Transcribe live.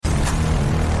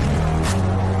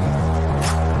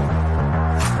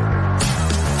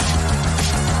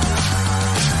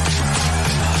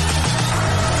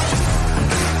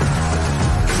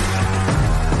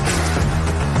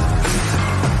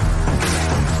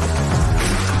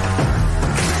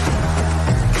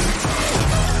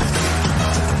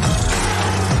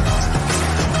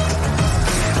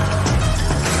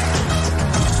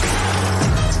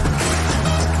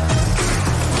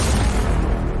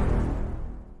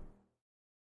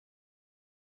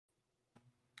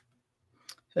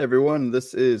Hey everyone,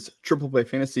 this is Triple Play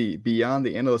Fantasy Beyond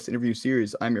the Analyst interview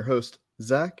series. I'm your host,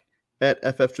 Zach at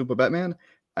FF Triple Batman.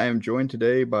 I am joined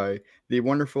today by the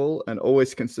wonderful and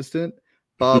always consistent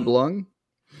Bob Lung.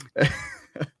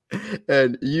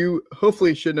 And you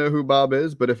hopefully should know who Bob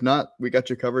is, but if not, we got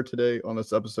you covered today on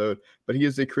this episode. But he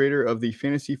is the creator of the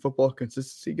Fantasy Football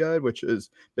Consistency Guide, which has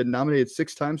been nominated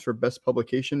 6 times for Best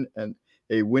Publication and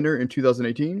a winner in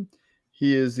 2018.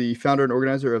 He is the founder and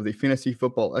organizer of the Fantasy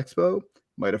Football Expo.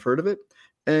 Might have heard of it.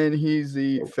 And he's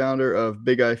the founder of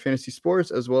Big Eye Fantasy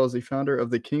Sports, as well as the founder of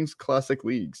the Kings Classic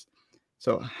Leagues.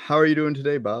 So how are you doing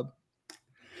today, Bob?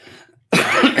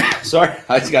 Sorry,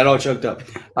 I just got all choked up.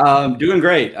 Doing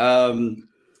great.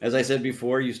 As I said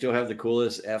before, you still have the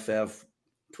coolest FF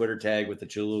Twitter tag with the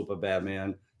Chalupa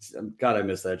Batman. God, I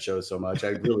miss that show so much.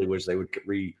 I really wish they would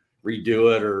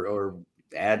redo it or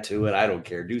add to it. I don't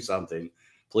care. Do something.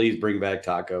 Please bring back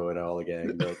Taco and all the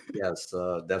gang. But yes,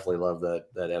 definitely love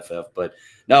that FF. But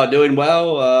no, doing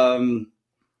well.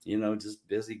 Just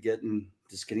busy getting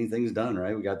things done.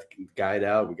 Right, we got the guide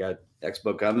out. We got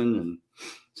Expo coming, and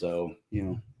so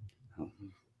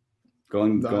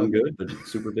going good, but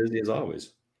super busy as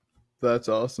always. That's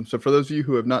awesome. So for those of you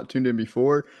who have not tuned in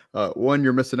before, one,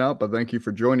 you're missing out, but thank you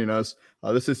for joining us.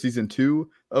 This is season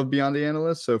 2 of Beyond the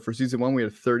Analyst. So for season 1, we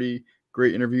had 30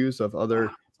 great interviews of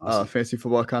other awesome. Fantasy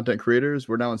football content creators.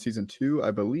 We're now in season 2.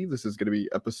 I believe this is going to be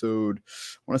episode,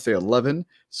 I want to say 11.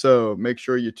 So make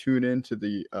sure you tune in to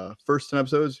the first 10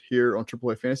 episodes here on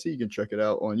AAA Fantasy. You can check it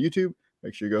out on YouTube.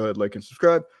 Make sure you go ahead, like, and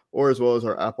subscribe, or as well as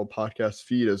our Apple Podcast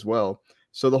feed as well.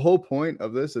 So the whole point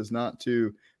of this is not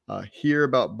to hear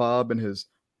about Bob and his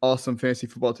awesome fantasy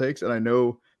football takes, and I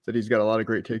know that he's got a lot of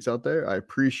great takes out there. I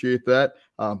appreciate that,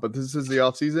 but this is the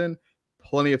off season.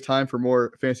 Plenty of time for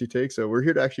more fantasy takes, so we're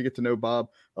here to actually get to know Bob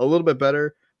a little bit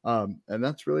better, and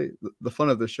that's really the fun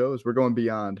of the show is we're going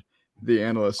beyond the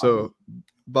analyst. So,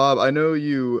 Bob, I know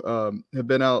you have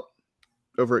been out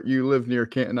over. You live near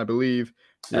Canton, I believe.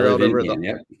 You're out over at the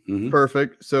mm-hmm.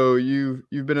 Perfect. So you've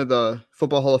been at the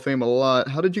Football Hall of Fame a lot.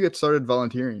 How did you get started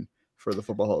volunteering for the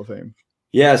Football Hall of Fame?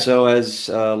 Yeah, so as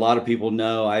a lot of people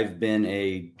know, I've been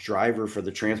a driver for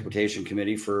the Transportation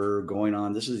Committee for going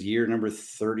on. This is year number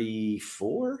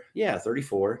 34. Yeah,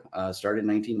 34. Started in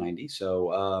 1990.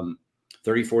 So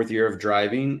 34th year of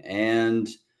driving. And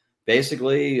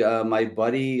basically, my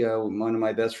buddy, one of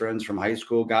my best friends from high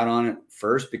school, got on it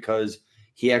first because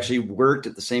he actually worked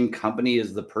at the same company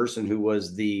as the person who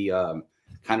was the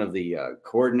kind of the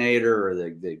coordinator or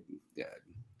the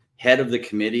head of the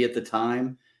committee at the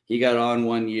time. He got on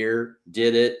one year,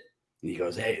 did it, and he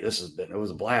goes, "Hey, it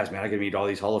was a blast, man. I can meet all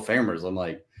these Hall of Famers." I'm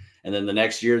like, and then the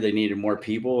next year they needed more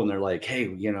people, and they're like, "Hey,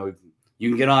 you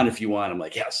can get on if you want." I'm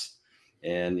like, "Yes."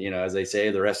 And as they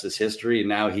say, the rest is history. And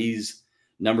now he's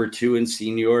number 2 in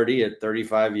seniority at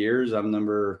 35 years.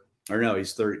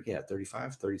 He's 30,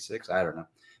 35, 36. I don't know.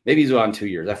 Maybe he's on 2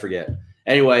 years. I forget.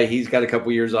 Anyway, he's got a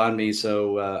couple years on me.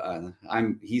 So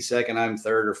he's second, I'm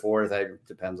third or fourth. It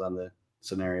depends on the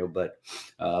scenario. But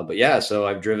yeah, so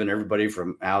I've driven everybody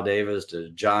from Al Davis to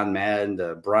John Madden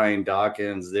to Brian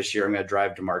Dawkins. This year I'm going to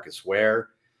drive DeMarcus Ware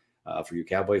for you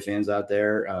Cowboy fans out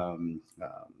there.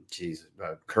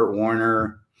 Kurt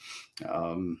Warner,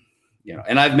 and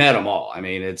I've met them all. I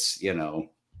mean, it's,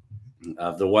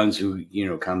 of the ones who,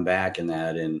 come back in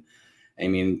that. And I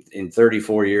mean, in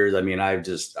 34 years, I mean,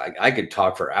 I could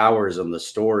talk for hours on the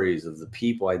stories of the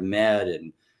people I met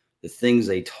and the things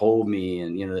they told me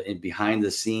and, behind the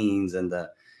scenes and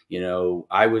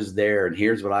I was there and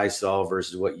here's what I saw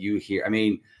versus what you hear. I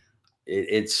mean,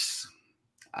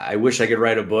 I wish I could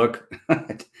write a book.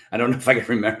 I don't know if I can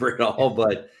remember it all,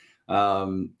 but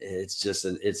it's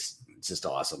just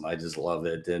awesome. I just love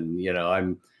it. And,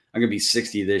 I'm going to be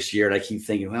 60 this year. And I keep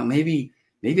thinking, well, maybe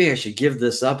I should give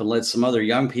this up and let some other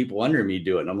young people under me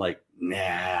do it. And I'm like,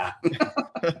 nah.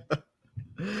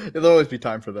 There'll always be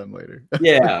time for them later.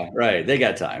 Yeah, right. They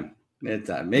got time.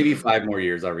 Maybe 5 more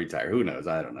years I'll retire. Who knows?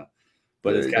 I don't know.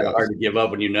 But it's kind of hard to give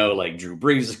up when like Drew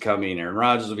Brees is coming, Aaron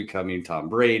Rodgers will be coming, Tom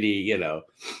Brady.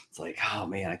 It's like, oh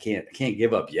man, I can't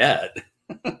give up yet.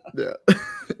 Yeah. But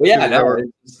yeah,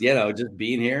 no, just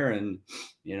being here and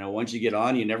once you get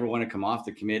on, you never want to come off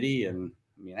the committee. And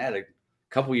I mean, I had a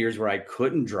couple years where I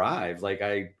couldn't drive. Like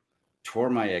I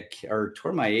tore my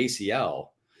ACL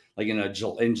like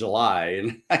in July,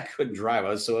 and I couldn't drive. I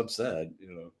was so upset,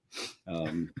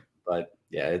 but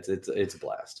yeah, it's a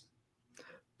blast.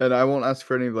 And I won't ask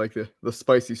for any of like the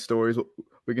spicy stories.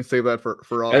 We can save that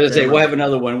for all. I was say we'll have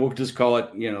another one. We'll just call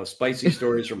it, spicy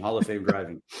stories from Hall of Fame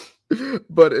driving.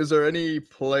 But is there any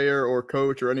player or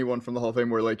coach or anyone from the Hall of Fame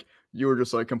where like you were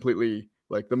just like completely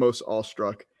like the most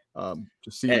awestruck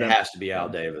Just seeing It them. has to be Al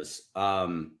Davis.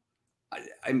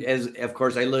 As of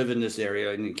course I live in this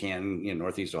area in Canton,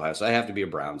 Northeast Ohio, so I have to be a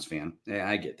Browns fan. Yeah,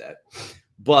 I get that.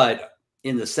 But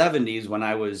in the 70s, when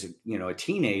I was a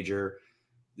teenager,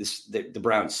 the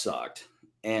Browns sucked,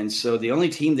 and so the only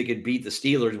team that could beat the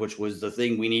Steelers, which was the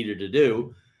thing we needed to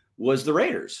do, was the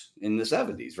Raiders in the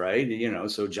 70s, right?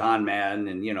 So John Madden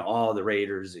and all the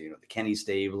Raiders, the Kenny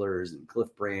Stablers and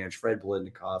Cliff Branch, Fred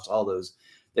Blendikoffs, all those.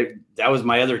 That was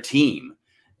my other team.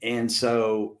 And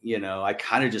so, I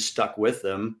kind of just stuck with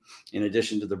them in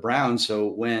addition to the Browns. So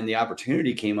when the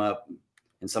opportunity came up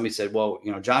and somebody said, well,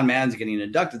 John Madden's getting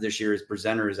inducted this year, his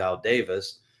presenter is Al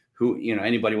Davis, who,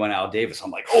 anybody want Al Davis?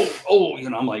 I'm like, oh,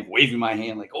 I'm like waving my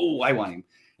hand like, oh, I want him.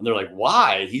 And they're like,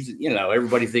 why? He's,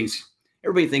 everybody thinks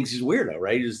he's weirdo,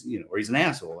 right? He's, or he's an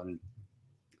asshole. And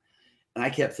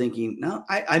I kept thinking, no,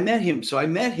 I met him. So I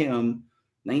met him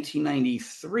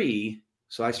 1993.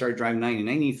 So I started driving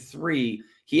 1993.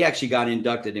 He actually got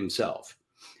inducted himself.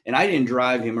 And I didn't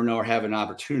drive him or have an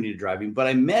opportunity to drive him, but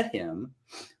I met him.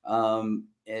 And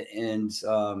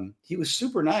he was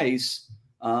super nice,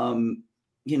 and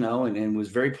was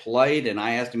very polite. And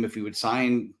I asked him if he would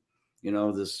sign,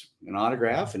 an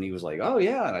autograph. And he was like, oh,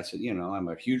 yeah. And I said, I'm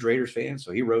a huge Raiders fan.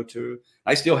 So he wrote to,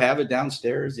 I still have it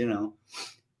downstairs, And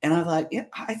I thought,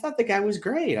 I thought the guy was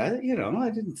great. I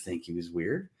didn't think he was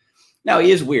weird. Now,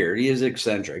 he is weird. He is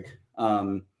eccentric.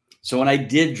 So when I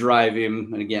did drive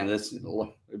him, and again,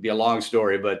 it'd be a long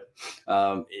story, but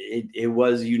it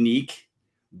was unique.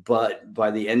 But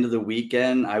by the end of the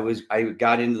weekend, I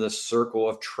got into the circle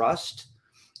of trust,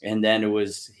 and then I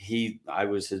was his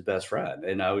best friend,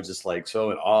 and I was just like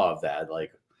so in awe of that.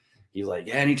 Like he's like,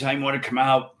 yeah, anytime you want to come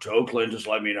out to Oakland, just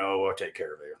let me know. I'll take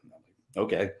care of you. I'm like,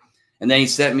 okay. And then he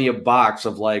sent me a box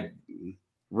of like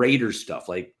Raiders stuff,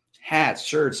 like hats,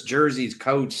 shirts, jerseys,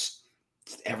 coats,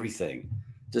 everything.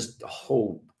 Just a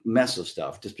whole mess of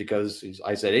stuff. Just because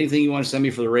I said, anything you want to send me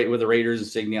for with the Raiders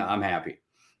insignia, I'm happy.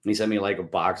 And he sent me like a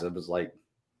box that was like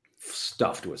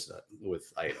stuffed with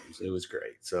items. It was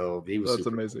great. So he was. That's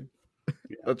amazing. Cool.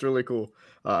 Yeah. That's really cool.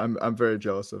 I'm very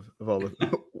jealous of all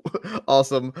the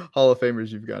awesome Hall of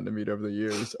Famers you've gotten to meet over the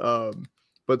years.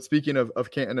 But speaking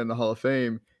of Canton and the Hall of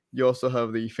Fame, you also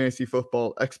have the Fantasy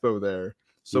Football Expo there.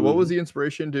 So what was the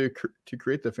inspiration to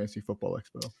create the Fantasy Football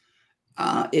Expo?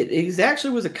 It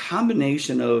actually was a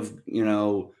combination of,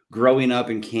 growing up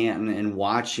in Canton and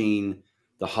watching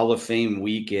the Hall of Fame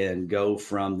weekend go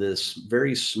from this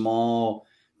very small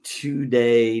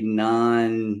 2-day,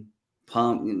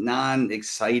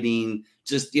 non-exciting,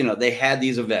 just, they had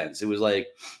these events. It was like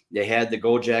they had the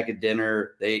Gold Jacket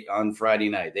dinner on Friday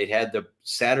night. They'd had the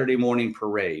Saturday morning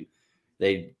parade.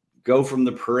 They'd go from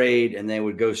the parade and they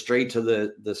would go straight to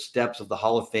the steps of the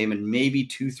Hall of Fame, and maybe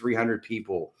 200-300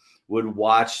 people would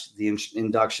watch the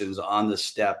inductions on the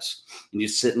steps, and you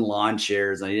sit in lawn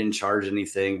chairs, and they didn't charge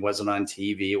anything. It wasn't on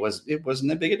TV. It wasn't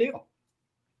that big a deal.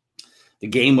 The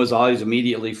game was always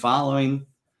immediately following,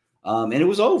 and it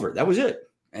was over. That was it.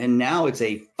 And now it's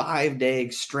a 5-day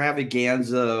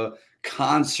extravaganza,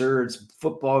 concerts,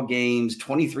 football games,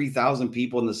 23,000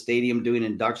 people in the stadium doing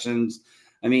inductions.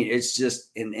 I mean, it's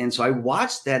just, and so I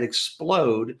watched that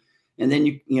explode. And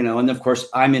then, and of course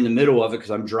I'm in the middle of it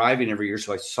because I'm driving every year.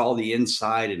 So I saw the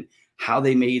inside and how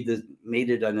they made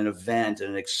it an event,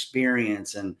 an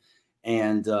experience. And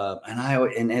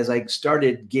as I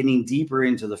started getting deeper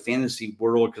into the fantasy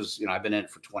world, because, I've been in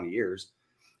it for 20 years.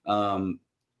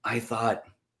 I thought,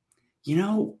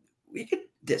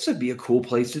 this would be a cool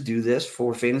place to do this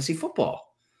for fantasy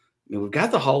football. We've got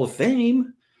the Hall of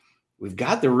Fame. We've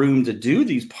got the room to do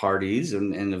these parties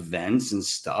and events and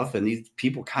stuff. And these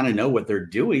people kind of know what they're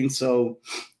doing. So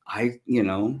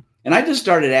and I just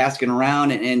started asking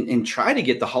around and try to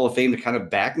get the Hall of Fame to kind of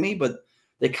back me, but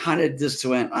they kind of just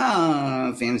went,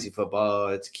 fantasy football,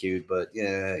 it's cute, but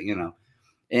yeah,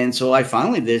 And so I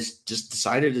finally just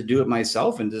decided to do it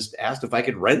myself and just asked if I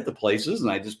could rent the places,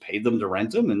 and I just paid them to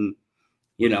rent them. And,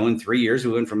 in 3 years,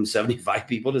 we went from 75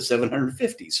 people to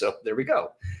 750. So there we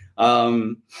go.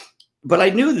 But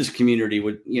I knew this community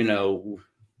would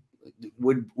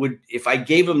if I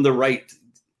gave them the right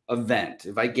event,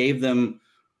 if I gave them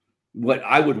what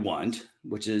I would want,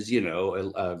 which is,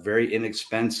 a very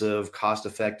inexpensive,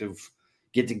 cost-effective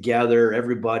get together,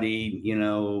 everybody,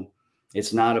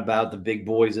 it's not about the big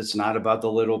boys. It's not about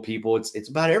the little people. It's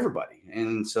about everybody.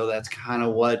 And so that's kind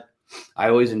of what I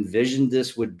always envisioned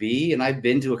this would be. And I've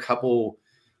been to a couple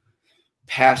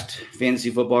past fantasy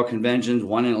football conventions,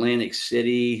 one in Atlantic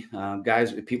City.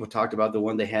 People talked about the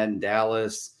one they had in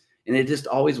Dallas, and it just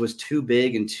always was too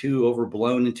big and too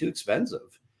overblown and too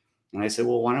expensive. And I said,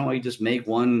 well, why don't we just make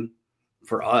one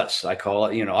for us. I call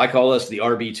us the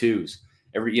RB2s.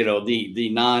 The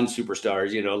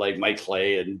non-superstars, like Mike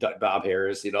Clay and Bob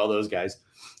Harris, all those guys.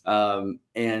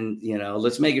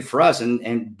 Let's make it for us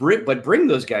and bring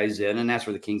those guys in. And that's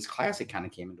where the Kings Classic kind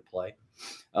of came into play,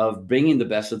 of bringing the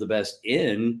best of the best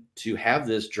in to have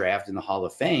this draft in the Hall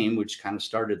of Fame, which kind of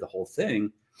started the whole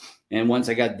thing. And once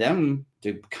I got them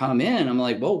to come in, I'm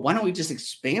like, well, why don't we just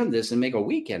expand this and make a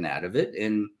weekend out of it?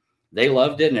 And they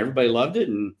loved it and everybody loved it.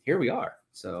 And here we are.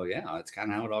 So, yeah, that's kind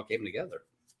of how it all came together.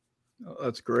 Oh,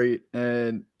 that's great.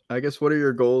 And I guess, what are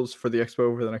your goals for the Expo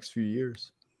over the next few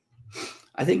years?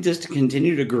 I think just to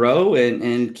continue to grow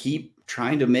and keep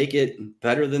trying to make it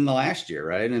better than the last year,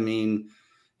 right? I mean,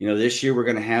 this year we're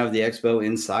going to have the Expo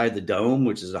inside the Dome,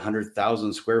 which is a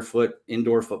 100,000 square foot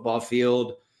indoor football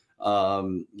field.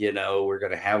 We're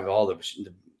going to have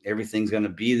everything's going to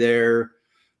be there.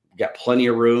 We've got plenty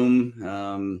of room,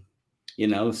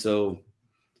 so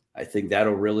I think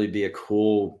that'll really be a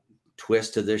cool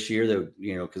twist to this year that,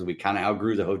 because we kind of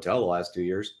outgrew the hotel the last 2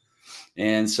 years.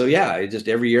 And so, yeah, just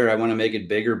every year I want to make it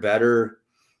bigger, better,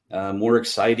 more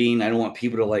exciting. I don't want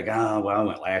people to like, I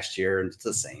went last year and it's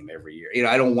the same every year.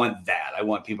 I don't want that. I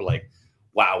want people like,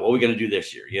 wow, what are we going to do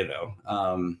this year?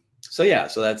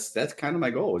 So that's kind of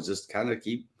my goal, is just kind of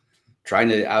keep trying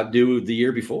to outdo the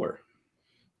year before.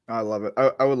 I love it.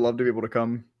 I would love to be able to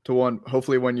come to one.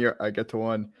 Hopefully one year I get to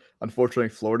one. Unfortunately,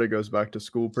 Florida goes back to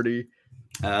school pretty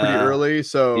early.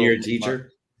 So you're a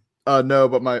teacher? No,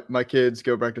 but my kids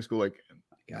go back to school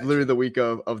literally the week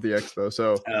of the Expo.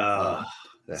 So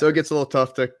so it gets a little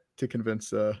tough to convince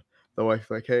the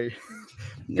wife, like, hey,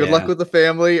 good luck with the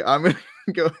family. I'm gonna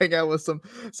go hang out with some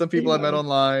people I met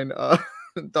online.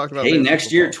 Talk about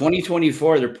next year,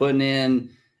 2024, they're putting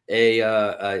in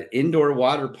a indoor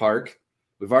water park.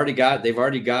 They've already got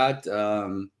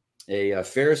a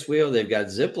Ferris wheel. They've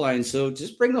got zip lines. So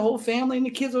just bring the whole family, and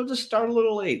the kids will just start a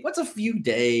little late. What's a few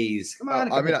days? Come on, a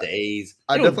couple days.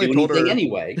 I definitely told her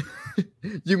anyway.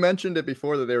 You mentioned it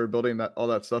before that they were building all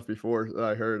that stuff before that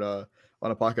I heard on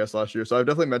a podcast last year. So I've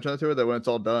definitely mentioned that to her, that when it's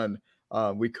all done,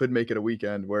 we could make it a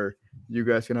weekend where you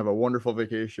guys can have a wonderful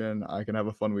vacation. I can have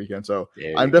a fun weekend. So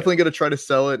I'm definitely going to try to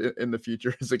sell it in the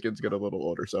future as the kids get a little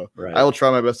older. So I will try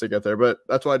my best to get there. But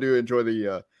that's why I do enjoy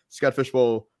the Scott Fish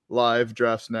Bowl live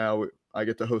drafts now. I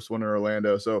get to host one in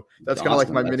Orlando. So that's kind of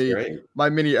like my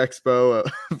mini Expo.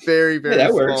 Very, very that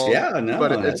small. Works. Yeah, no,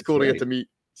 but it's cool to get to meet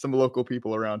some local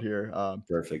people around here.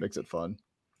 Perfect. Makes it fun.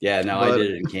 Yeah, no, I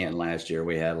did it in Canton last year.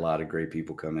 We had a lot of great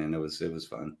people come in. It was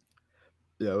fun.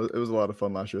 Yeah, it was a lot of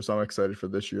fun last year, so I'm excited for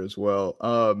this year as well.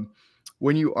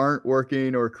 When you aren't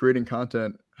working or creating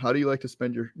content, how do you like to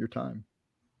spend your time?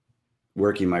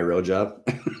 Working my real job.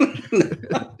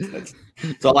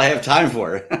 That's all I have time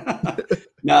for.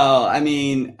 No, I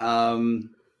mean,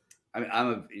 I'm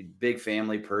a big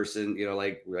family person.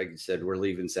 Like you said, we're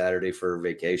leaving Saturday for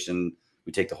vacation.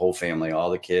 We take the whole family,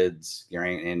 all the kids,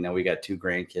 and now we got 2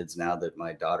 grandkids now that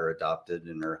my daughter adopted,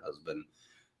 and her husband.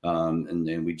 And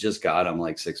then we just got them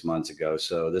like 6 months ago.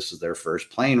 So this is their first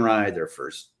plane ride, their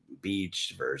first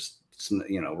beach, we're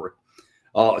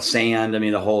all sand. I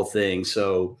mean, the whole thing.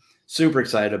 So super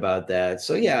excited about that.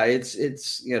 So yeah, it's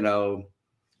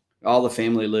all the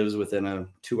family lives within a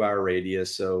 2-hour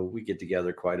radius. So we get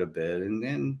together quite a bit,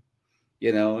 and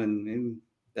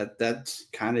that's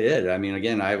kind of it. I mean,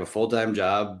 again, I have a full-time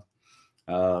job.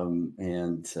 Then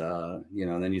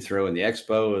you throw in the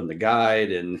Expo and the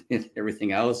guide and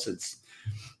everything else. It's,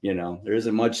 there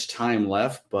isn't much time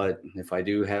left, but if I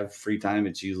do have free time,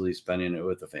 it's usually spending it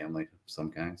with the family of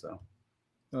some kind. So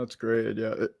that's great.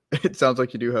 Yeah. It sounds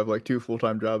like you do have like 2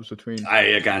 full-time jobs between.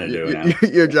 I kind of do now.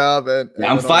 Your job and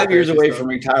I'm 5 years away from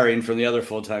retiring from the other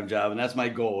full-time job. And that's my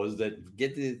goal, is that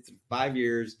get to 5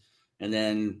 years and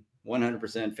then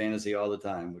 100% fantasy all the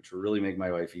time, which will really make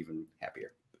my wife even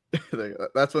happier.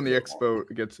 That's when the Expo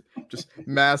gets just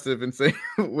massive, insane.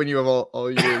 When you have all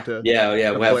year to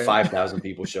we'll have 5,000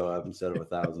 people show up instead of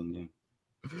 1,000.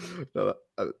 No,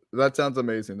 that sounds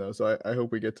amazing though. So I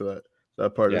hope we get to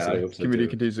that part as the community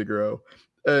continues to grow.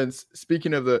 And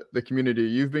speaking of the community,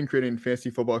 you've been creating fantasy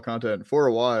football content for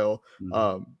a while,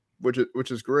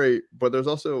 which is great. But there's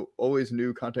also always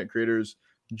new content creators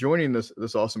joining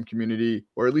this awesome community,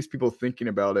 or at least people thinking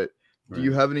about it. Do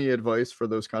you have any advice for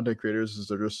those content creators as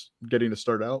they're just getting to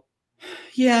start out?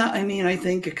 Yeah, I mean, I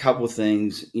think a couple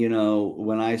things.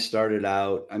 When I started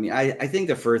out, I mean, I think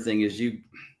the first thing is you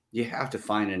have to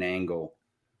find an angle.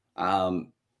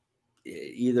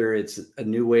 Either it's a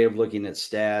new way of looking at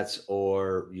stats,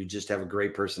 or you just have a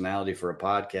great personality for a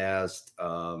podcast.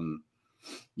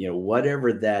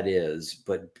 Whatever that is,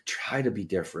 but try to be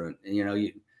different.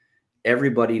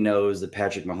 everybody knows that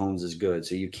Patrick Mahomes is good.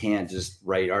 So you can't just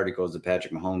write articles that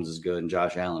Patrick Mahomes is good and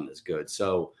Josh Allen is good.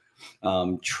 So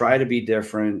try to be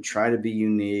different, try to be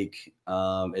unique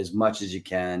as much as you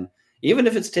can, even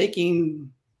if it's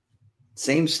taking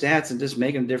same stats and just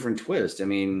making a different twist. I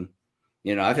mean,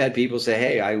 I've had people say,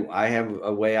 hey, I have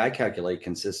a way I calculate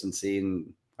consistency.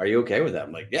 And are you okay with that?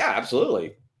 I'm like, yeah,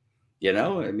 absolutely.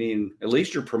 I mean, at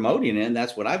least you're promoting it. And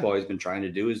that's what I've always been trying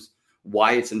to do, is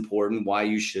why it's important, why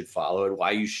you should follow it,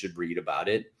 why you should read about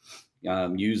it,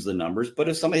 use the numbers. But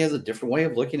if somebody has a different way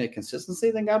of looking at consistency,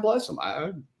 then God bless them. I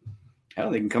don't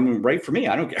think they can come and write for me.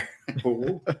 I don't care.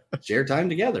 We'll share time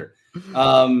together.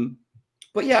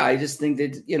 But yeah, I just think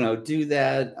that, do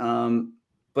that.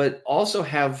 But also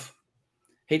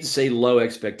hate to say low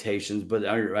expectations, but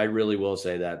I really will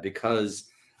say that, because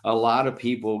a lot of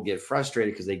people get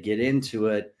frustrated because they get into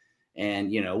it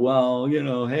and,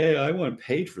 hey, I want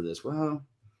paid for this. Well,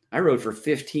 I wrote for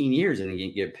 15 years and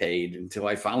didn't get paid until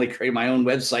I finally created my own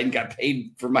website and got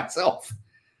paid for myself.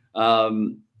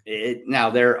 Now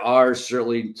there are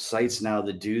certainly sites now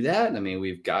that do that. I mean,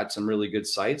 we've got some really good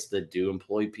sites that do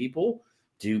employ people,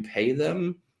 do pay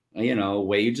them,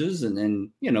 wages. And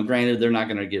then, granted, they're not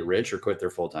going to get rich or quit their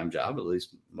full-time job. At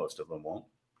least most of them won't.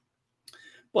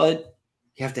 But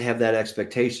you have to have that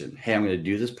expectation. Hey, I'm going to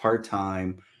do this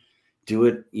part-time, do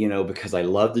it, because I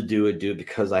love to do it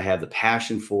because I have the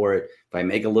passion for it. If I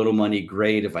make a little money,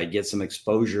 great. If I get some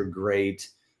exposure, great.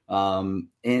 But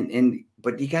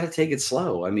you got to take it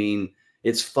slow. I mean,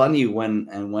 it's funny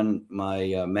when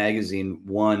my magazine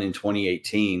won in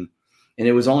 2018, and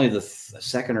it was only the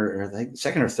second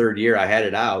or third year I had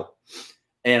it out,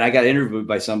 and I got interviewed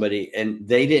by somebody, and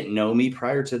they didn't know me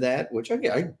prior to that, which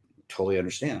I totally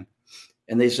understand.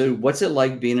 And they said, what's it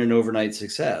like being an overnight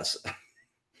success?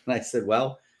 And I said,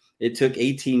 well, it took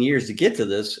 18 years to get to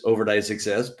this overnight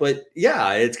success, but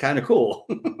yeah, it's kind of cool.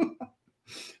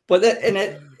 But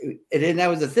that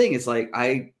was the thing. It's like,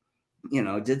 I,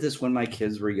 did this when my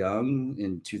kids were young.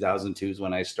 In 2002 is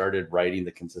when I started writing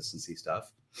the consistency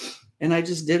stuff. And I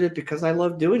just did it because I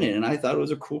loved doing it. And I thought it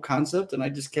was a cool concept. And I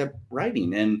just kept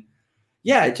writing. And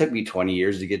yeah, it took me 20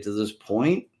 years to get to this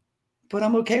point. But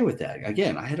I'm okay with that.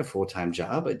 Again, I had a full-time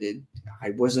job. I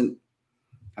wasn't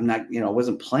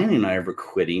planning on ever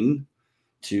quitting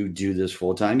to do this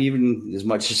full-time, even as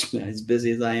much as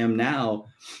busy as I am now.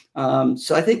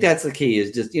 So I think that's the key,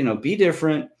 is just, be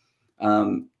different,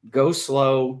 go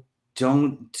slow.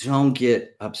 Don't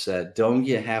get upset. Don't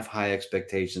have high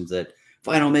expectations that if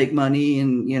I don't make money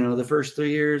in, the first 3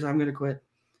 years, I'm going to quit.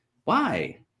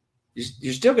 Why?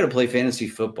 You're still going to play fantasy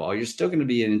football. You're still going to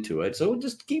be into it. So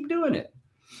just keep doing it,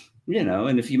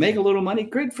 and if you make a little money,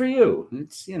 great for you.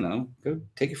 It's, go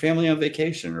take your family on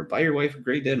vacation or buy your wife a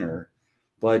great dinner,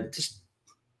 but just,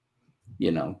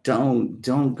 don't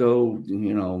go,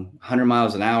 100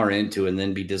 miles an hour into and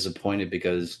then be disappointed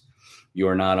because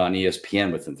you're not on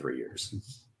ESPN within 3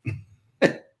 years.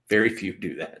 Very few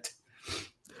do that.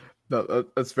 No,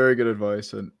 that's very good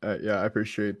advice, and yeah, I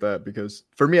appreciate that, because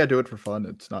for me, I do it for fun.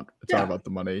 It's not about the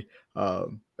money.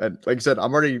 And like I said,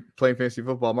 I'm already playing fantasy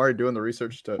football. I'm already doing the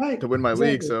research to win my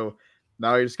league. So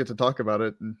now I just get to talk about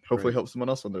it and hopefully help someone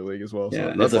else win their league as well. Yeah, so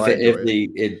and that's why I enjoy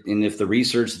it. If the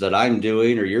research that I'm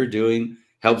doing or you're doing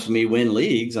helps me win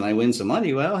leagues and I win some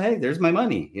money, well, hey, there's my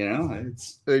money.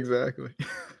 It's exactly.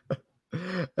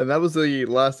 And that was the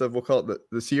last of, we'll call it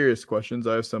the serious questions.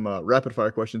 I have some rapid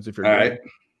fire questions if you're all good. right.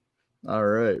 All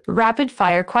right. Rapid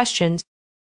fire questions.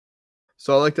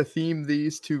 So I like to theme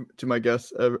these to my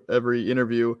guests every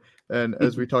interview. And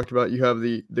as we talked about, you have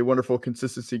the wonderful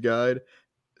consistency guide.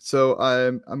 So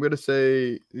I'm going to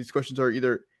say these questions are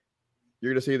you're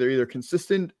going to say they're either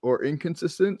consistent or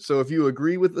inconsistent. So if you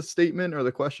agree with the statement or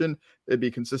the question, it'd be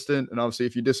consistent. And obviously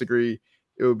if you disagree,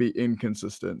 it would be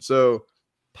inconsistent. So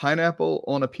pineapple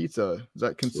on a pizza, is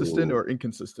that consistent or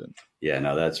inconsistent? Yeah,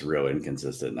 no, that's real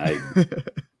inconsistent.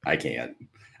 I can't.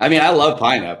 I mean, I love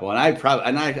pineapple, and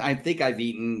I think I've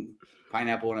eaten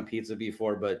pineapple on a pizza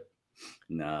before, but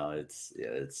no,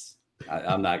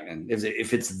 I'm not gonna.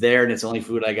 If it's there and it's the only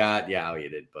food I got, yeah, I'll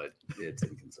eat it, but it's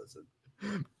inconsistent.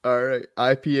 All right,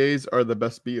 IPAs are the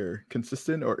best beer.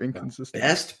 Consistent or inconsistent?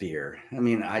 Best beer. I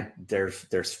mean, they're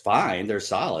fine. They're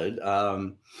solid.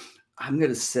 I'm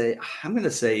gonna say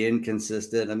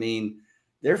inconsistent. I mean,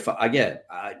 they're again.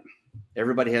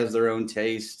 Everybody has their own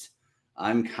taste.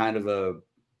 I'm kind of a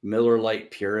Miller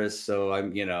Lite purist, so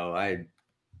I've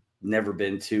never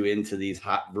been too into these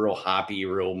real hoppy,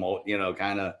 real malt,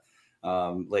 kind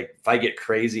of like if I get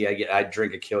crazy, I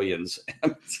drink a Killian's.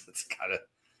 It's kind of,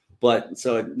 but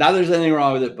so not there's anything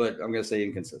wrong with it, but I'm gonna say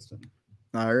inconsistent.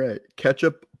 All right,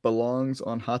 ketchup belongs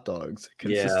on hot dogs?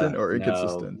 Consistent or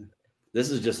inconsistent? No. This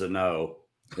is just a no.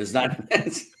 It's not.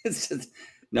 It's just,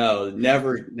 no,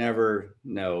 never,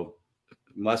 no.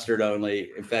 Mustard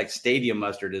only. In fact, stadium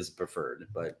mustard is preferred,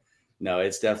 but no,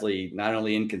 it's definitely not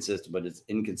only inconsistent, but it's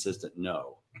inconsistent.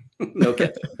 No, no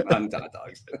ketchup on hot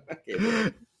dogs.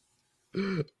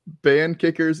 Ban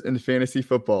kickers in fantasy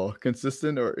football,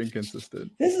 consistent or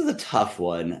inconsistent? This is a tough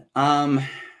one.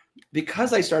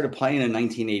 Because I started playing in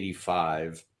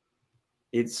 1985,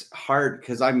 it's hard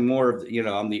because I'm more of,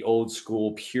 I'm the old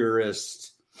school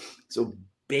purist. So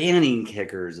banning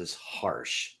kickers is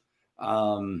harsh.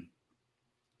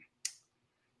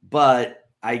 But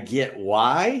I get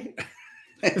why.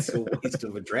 It's a waste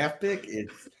of a draft pick.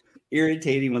 It's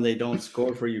irritating when they don't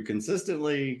score for you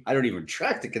consistently. I don't even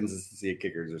track the consistency of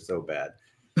kickers. They're so bad.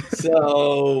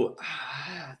 So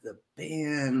the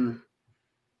ban.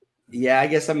 Yeah, I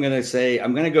guess I'm going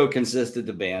to go consistent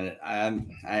to ban it.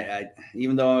 I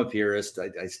even though I'm a purist,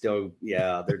 I still,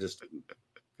 they're just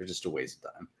a waste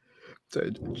of time. So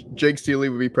Jake Steely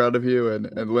would be proud of you,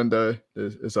 and Linda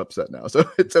is upset now, so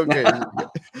it's okay.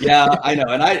 Yeah, I know,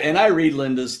 and I read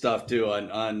Linda's stuff too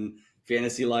on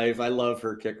Fantasy Life. I love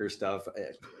her kicker stuff,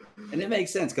 and it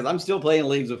makes sense because I'm still playing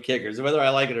leagues with kickers, whether I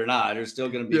like it or not. There's still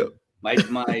going to be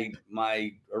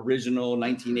my original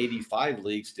 1985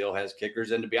 league still has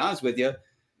kickers, and to be honest with you,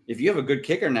 if you have a good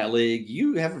kicker in that league,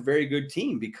 you have a very good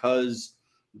team because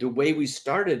the way we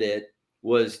started it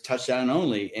was touchdown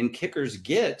only, and kickers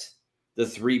get the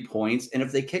 3 points. And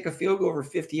if they kick a field goal over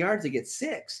 50 yards, they get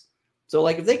 6. So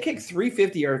like if they kick 3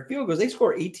 50-yard field goals, they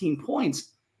score 18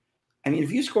 points. I mean, if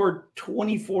you score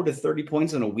 24 to 30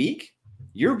 points in a week,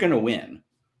 you're going to win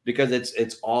because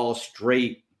it's all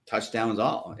straight touchdowns,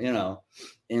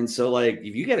 And so like,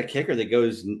 if you get a kicker that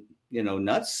goes,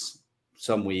 nuts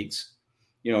some weeks,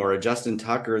 or a Justin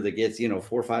Tucker that gets, 4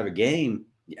 or 5 a game,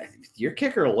 your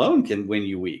kicker alone can win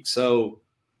you weeks. So,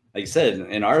 like I said,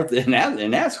 in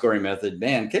that scoring method,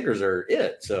 kickers are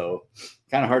it. So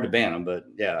kind of hard to ban them, but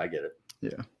yeah, I get it.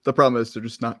 Yeah. The problem is they're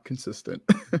just not consistent.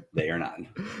 They are not.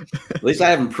 At least I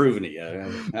haven't proven it yet. I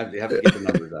have to get the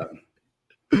numbers out.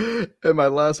 And my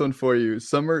last one for you.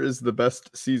 Summer is the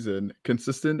best season,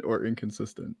 consistent or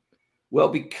inconsistent? Well,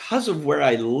 because of where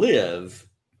I live,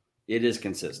 it is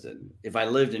consistent. If I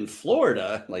lived in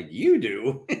Florida like you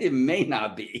do, it may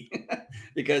not be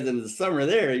because in the summer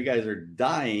there, you guys are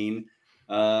dying,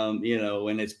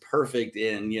 when it's perfect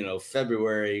in,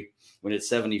 February when it's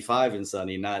 75 and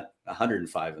sunny, not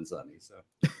 105 and sunny. So,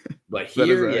 but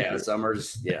here,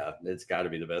 summer's, it's got to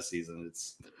be the best season.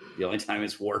 It's the only time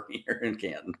it's warm here in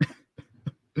Canton.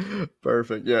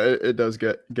 Perfect. Yeah, it does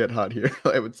get hot here.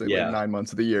 I would say like 9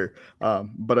 months of the year.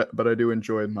 But I do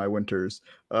enjoy my winters.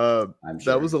 I'm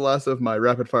sure. That was the last of my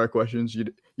rapid fire questions.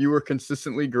 You were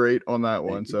consistently great on that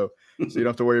one, so you don't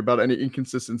have to worry about any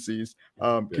inconsistencies.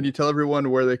 Can you tell everyone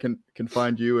where they can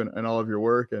find you and all of your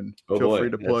work, and feel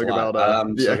free to plug about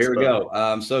the so expo. Here we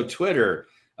go. So Twitter,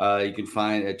 you can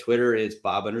find at Twitter it's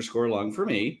Bob_Lung for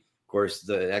me. Of course,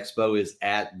 the expo is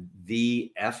at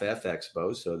the FF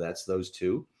Expo, so that's those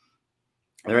two.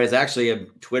 There is actually a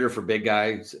Twitter for Big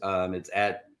Guys. It's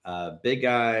at Big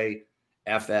Guy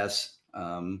FS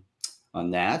on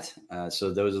that.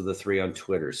 So those are the 3 on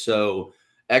Twitter. So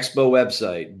Expo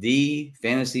website,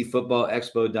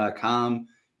 thefantasyfootballexpo.com.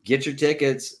 Get your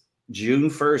tickets. June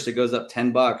 1st, it goes up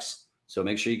 $10. So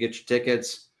make sure you get your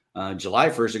tickets. July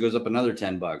 1st, it goes up another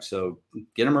 $10. So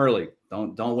get them early.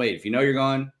 Don't wait. If you know you're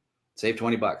going, save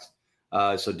 $20.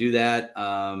 So do that.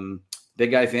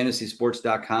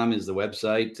 BigGuyFantasySports.com is the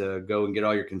website to go and get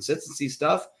all your consistency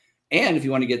stuff. And if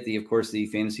you want to get the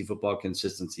Fantasy Football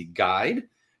Consistency Guide,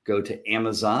 go to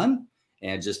Amazon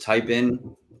and just type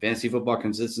in Fantasy Football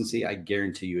Consistency. I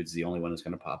guarantee you it's the only one that's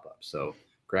going to pop up. So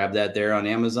grab that there on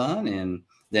Amazon and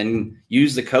then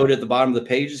use the code at the bottom of the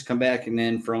page. Just come back, and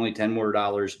then for only $10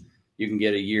 more, you can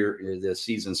get the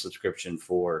season subscription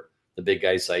for the Big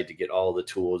Guy site to get all the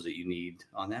tools that you need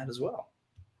on that as well.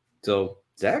 So,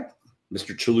 Zach,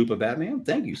 Mr. Chalupa Batman,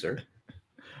 thank you, sir.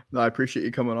 No, I appreciate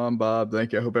you coming on, Bob.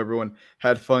 Thank you. I hope everyone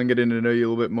had fun getting to know you a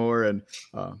little bit more, and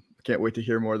I can't wait to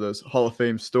hear more of those Hall of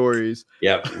Fame stories.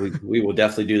 Yeah, we will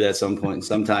definitely do that some point,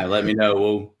 sometime. Let me know.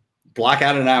 We'll block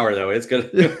out an hour though. It's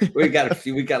good. we got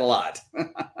a lot.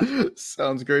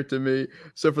 Sounds great to me.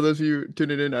 So for those of you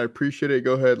tuning in, I appreciate it.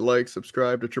 Go ahead,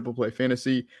 subscribe to Triple Play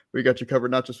Fantasy. We got you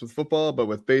covered not just with football, but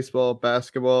with baseball,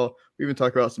 basketball. We even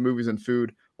talk about some movies and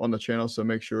food on the channel. So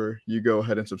make sure you go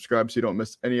ahead and subscribe so you don't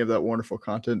miss any of that wonderful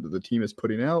content that the team is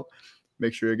putting out.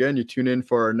 Make sure again you tune in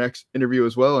for our next interview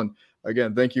as well. And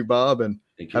again, thank you, Bob, and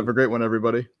have a great one,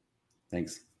 everybody.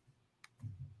 Thanks.